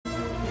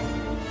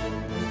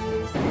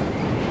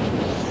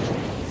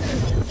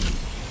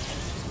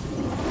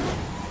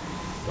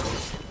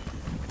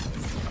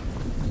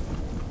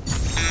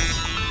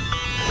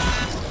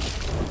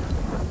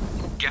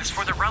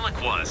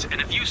relic was,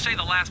 and if you say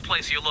the last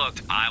place you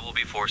looked, I will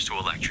be forced to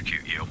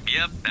electrocute you.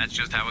 Yep, that's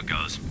just how it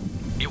goes.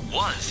 It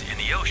was in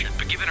the ocean,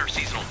 but given our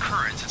seasonal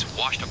currents, it's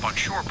washed up on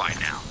shore by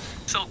now.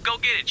 So go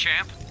get it,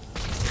 champ.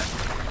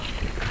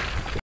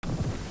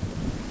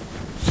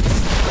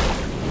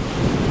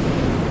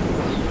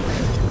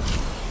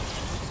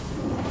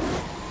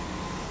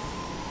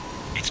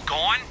 It's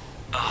gone?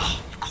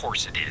 Oh, of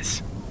course it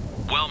is.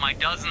 Well, my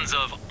dozens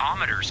of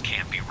ometers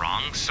can't be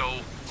wrong, so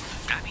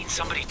that means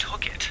somebody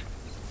took it.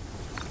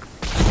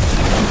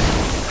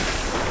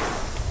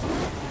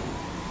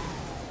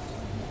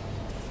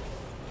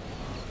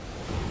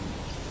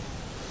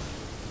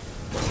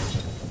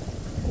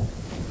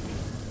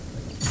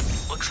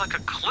 Looks like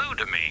a clue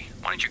to me.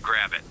 Why don't you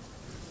grab it?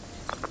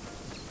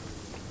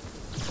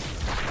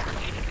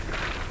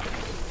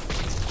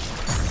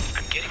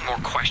 I'm getting more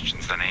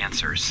questions than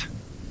answers.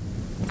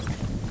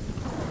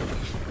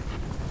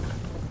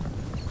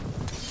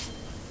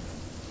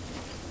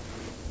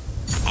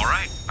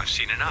 I've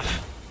seen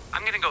enough.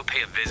 I'm gonna go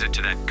pay a visit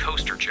to that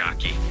coaster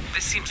jockey.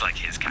 This seems like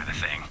his kind of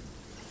thing.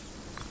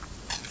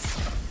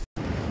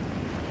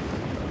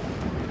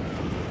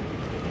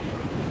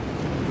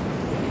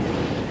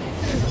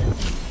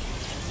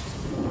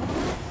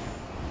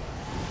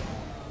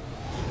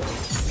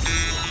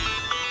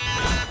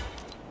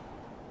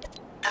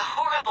 The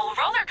horrible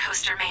roller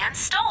coaster man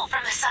stole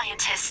from the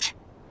scientist.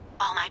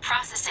 While my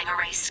processing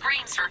array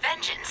screams for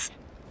vengeance,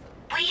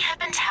 we have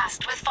been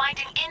tasked with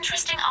finding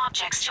interesting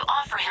objects to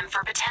offer him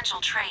for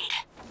potential trade.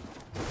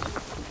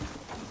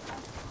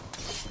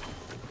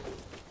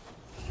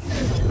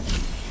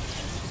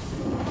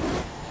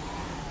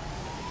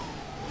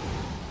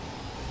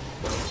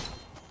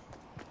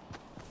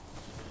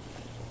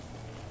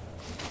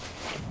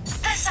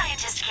 The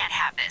scientist can't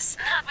have this,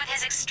 not with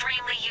his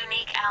extremely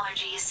unique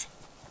allergies.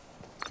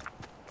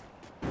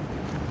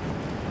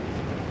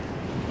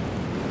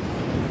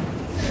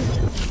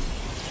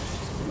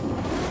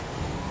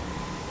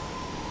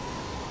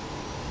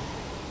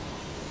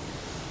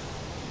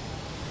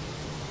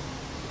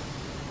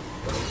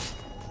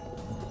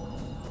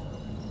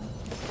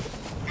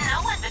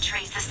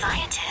 Betrays the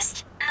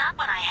scientist, not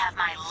when I have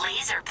my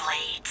laser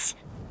blades.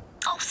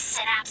 Oh,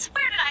 Synapse,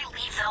 where did I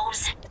leave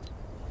those?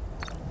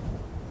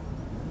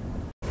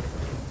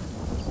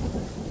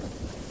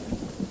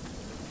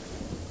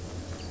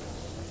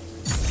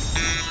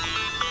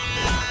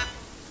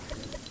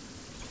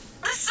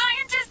 The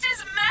scientist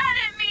is mad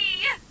at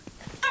me!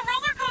 The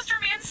roller coaster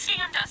man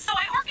scammed us, so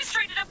I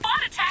orchestrated a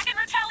bot attack in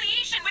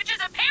retaliation, which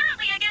is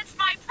apparently against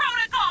my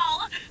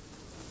protocol!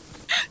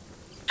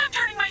 I'm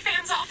turning my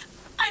fans off.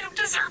 I don't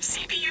deserve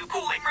CPU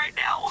cooling right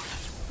now.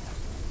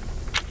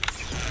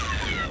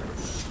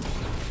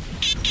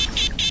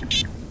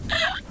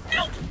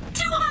 Nope!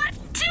 Too hot!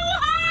 Too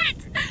hot!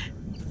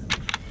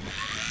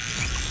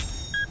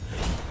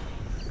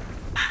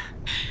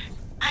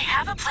 I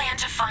have a plan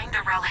to find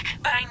the relic,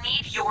 but I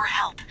need your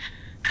help.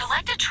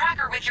 Collect a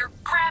tracker with your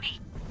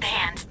crabby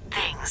hand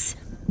things.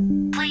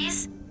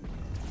 Please?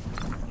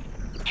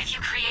 If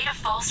you create a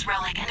false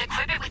relic and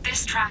equip it with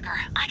this tracker,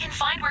 I can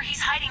find where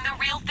he's hiding the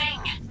real thing.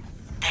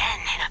 Then,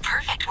 in a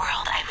perfect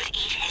world, I would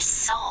eat his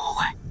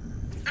soul.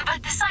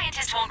 But the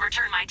scientist won't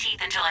return my teeth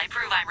until I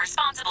prove I'm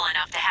responsible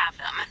enough to have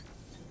them.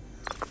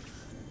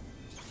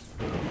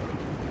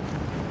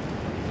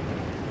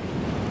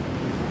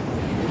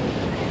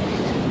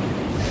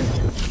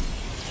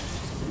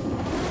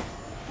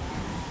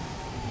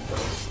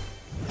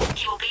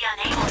 He will be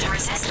unable to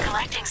resist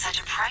collecting such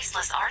a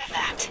priceless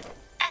artifact,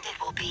 and it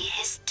will be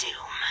his doom.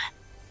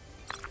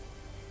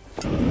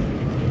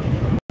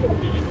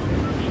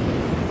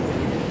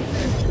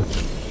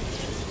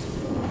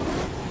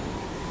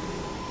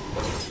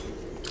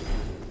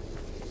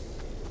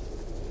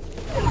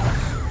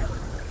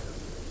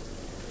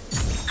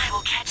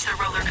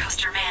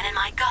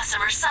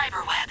 Gossamer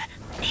cyberweb.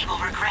 He will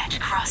regret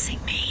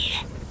crossing me.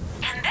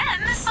 And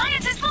then the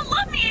scientist will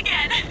love me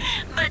again!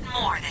 But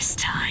more this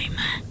time.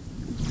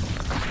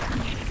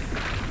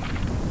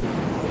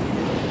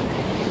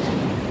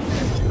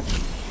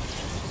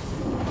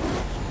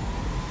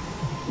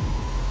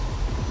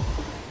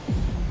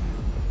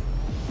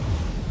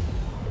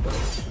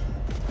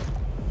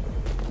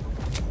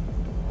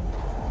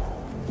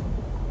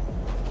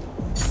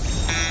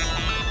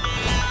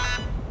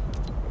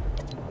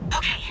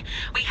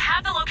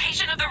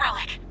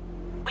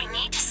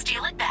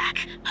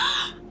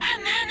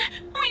 And then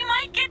we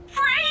might get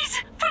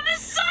praise from the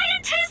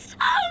scientist!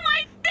 Oh,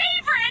 my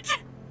favorite!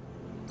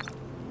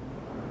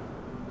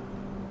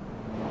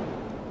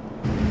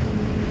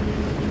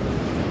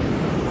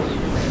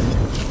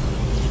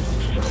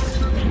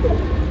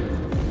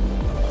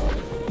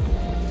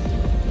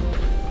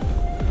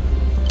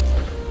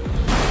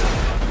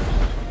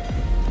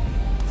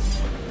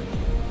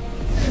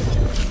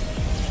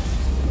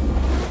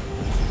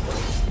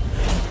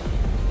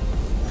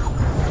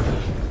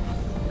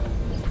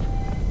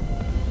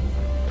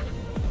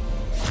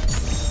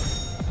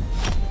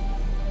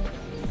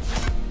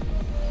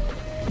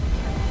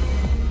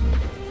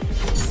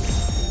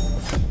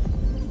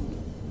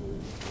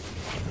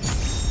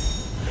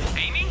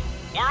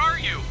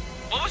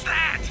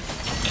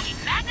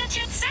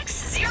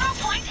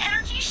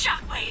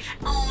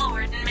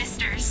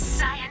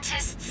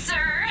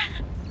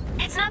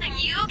 It's nothing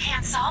you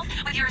can't solve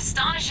with your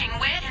astonishing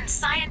wit and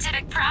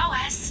scientific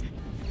prowess.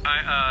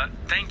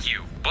 Thank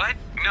you. What?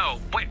 No,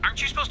 wait, aren't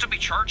you supposed to be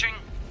charging?